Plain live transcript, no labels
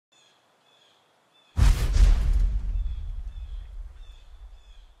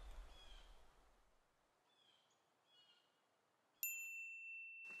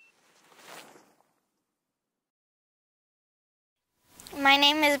My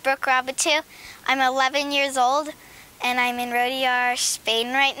name is Brooke Raboutou. I'm 11 years old, and I'm in Rodillo,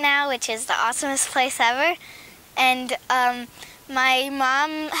 Spain right now, which is the awesomest place ever. And my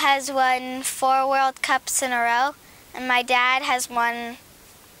mom has won 4 World Cups in a row, and my dad has won,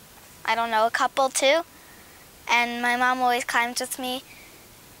 I don't know, a couple too. And my mom always climbs with me,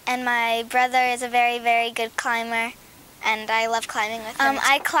 and my brother is a very, very good climber, and I love climbing with him.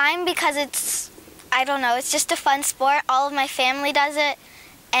 I climb because I don't know, it's just a fun sport. All of my family does it,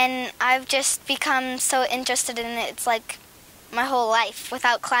 and I've just become so interested in it. It's like my whole life.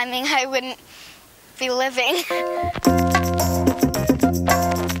 Without climbing, I wouldn't be living.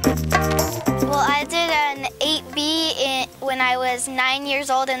 Well, I did an 8B when I was 9 years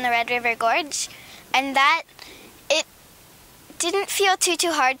old in the Red River Gorge, and it didn't feel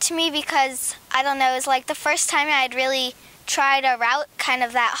too hard to me because, I don't know, it was like the first time I'd really tried a route kind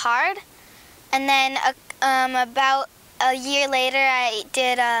of that hard. And then about a year later, I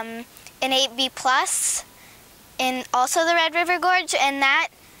did an 8B plus in also the Red River Gorge, and that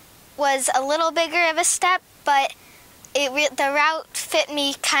was a little bigger of a step, but the route fit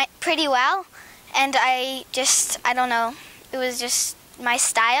me pretty well, and I don't know, it was just my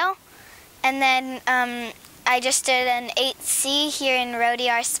style. And then I just did an 8C here in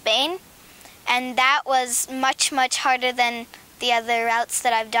Rodillo, Spain, and that was much harder than the other routes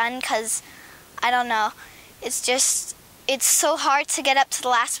that I've done because, I don't know, it's so hard to get up to the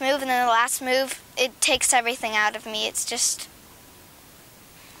last move, and then the last move, it takes everything out of me. It's just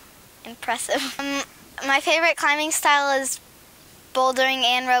impressive. My favorite climbing style is bouldering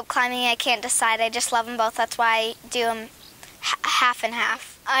and rope climbing. I can't decide. I just love them both. That's why I do them half and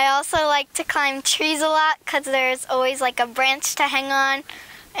half. I also like to climb trees a lot because there's always like a branch to hang on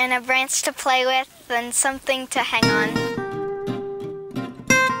and a branch to play with and something to hang on.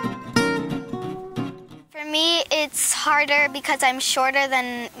 For me, it's harder because I'm shorter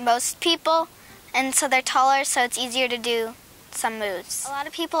than most people, and so they're taller, so it's easier to do some moves. A lot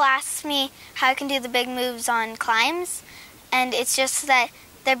of people ask me how I can do the big moves on climbs, and it's just that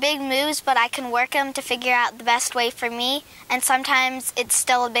they're big moves, but I can work them to figure out the best way for me, and sometimes it's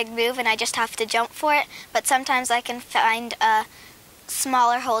still a big move and I just have to jump for it, but sometimes I can find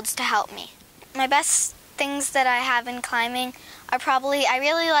smaller holds to help me. My best things that I have in climbing are probably, I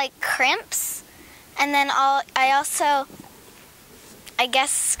really like crimps, and then I also, I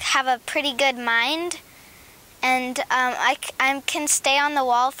guess, have a pretty good mind, and I can stay on the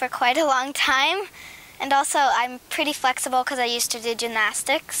wall for quite a long time. And also, I'm pretty flexible because I used to do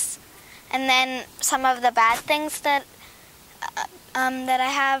gymnastics. And then some of the bad things that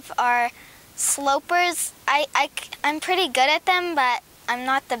I have are slopers. I'm pretty good at them, but I'm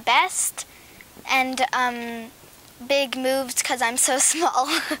not the best. And big moves because I'm so small.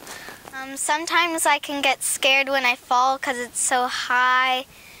 Sometimes I can get scared when I fall because it's so high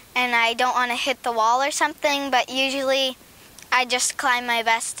and I don't want to hit the wall or something, but usually I just climb my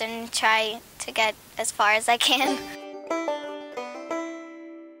best and try to get as far as I can.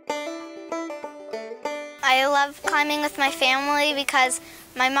 I love climbing with my family because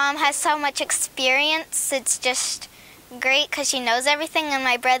my mom has so much experience. It's just great because she knows everything, and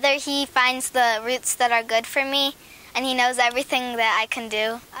my brother, he finds the routes that are good for me, and he knows everything that I can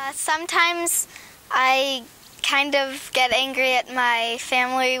do. Sometimes I kind of get angry at my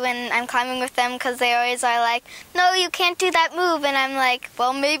family when I'm climbing with them because they always are like, no, you can't do that move, and I'm like,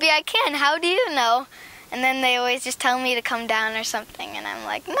 well, maybe I can, how do you know? And then they always just tell me to come down or something, and I'm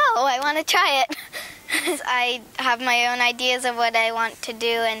like, no, I want to try it. I have my own ideas of what I want to do,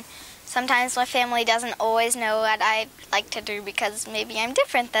 and sometimes my family doesn't always know what I like to do because maybe I'm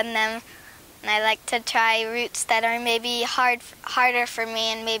different than them, and I like to try routes that are maybe harder for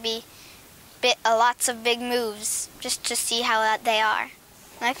me and maybe lots of big moves just to see how they are.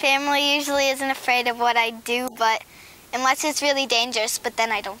 My family usually isn't afraid of what I do, but unless it's really dangerous, but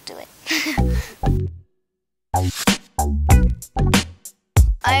then I don't do it.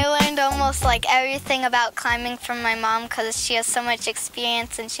 I learned almost like everything about climbing from my mom because she has so much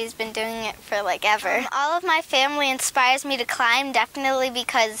experience and she's been doing it for like ever. All of my family inspires me to climb, definitely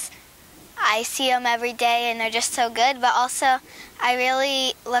because I see them every day and they're just so good, but also I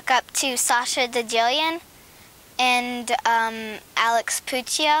really look up to Sasha DeJillian and Alex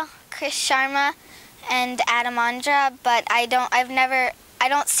Puccio, Chris Sharma, and Adam Andra, but I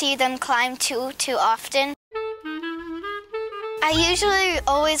don't see them climb too often. I usually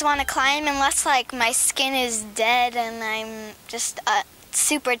always want to climb unless like my skin is dead and I'm just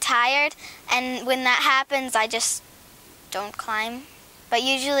super tired, and when that happens I just don't climb. But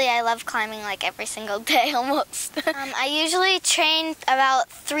usually I love climbing like every single day almost. I usually train about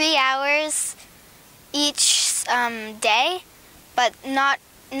 3 hours each day, but not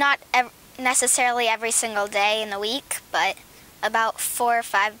necessarily every single day in the week, but about 4 or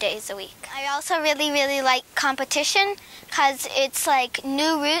 5 days a week. I also really like competition because it's like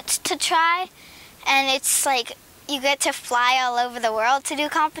new routes to try, and it's like you get to fly all over the world to do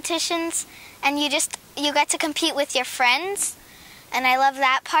competitions, and you get to compete with your friends, and I love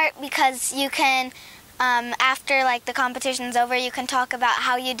that part because you can, after like the competition's over, you can talk about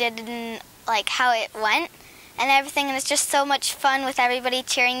how you did and like how it went and everything, and it's just so much fun with everybody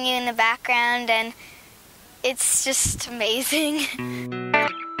cheering you in the background, and it's just amazing.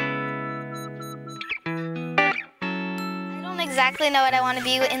 I don't exactly know what I want to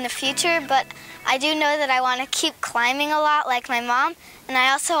be in the future, but I do know that I want to keep climbing a lot like my mom, and I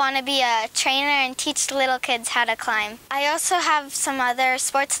also want to be a trainer and teach the little kids how to climb. I also have some other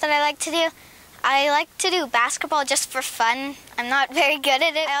sports that I like to do. I like to do basketball just for fun. I'm not very good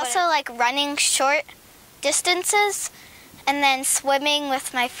at it. I also like running short distances and then swimming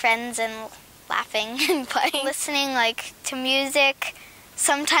with my friends and laughing and playing. Listening like to music.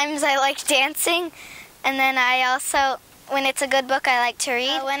 Sometimes I like dancing, and then I also, when it's a good book, I like to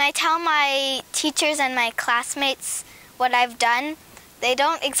read. When I tell my teachers and my classmates what I've done, they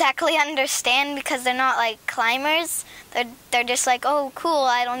don't exactly understand because they're not like climbers. They're just like, oh cool,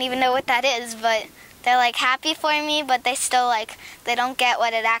 I don't even know what that is, but they're like happy for me, but they still like, they don't get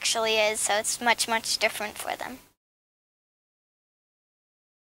what it actually is, so it's much different for them.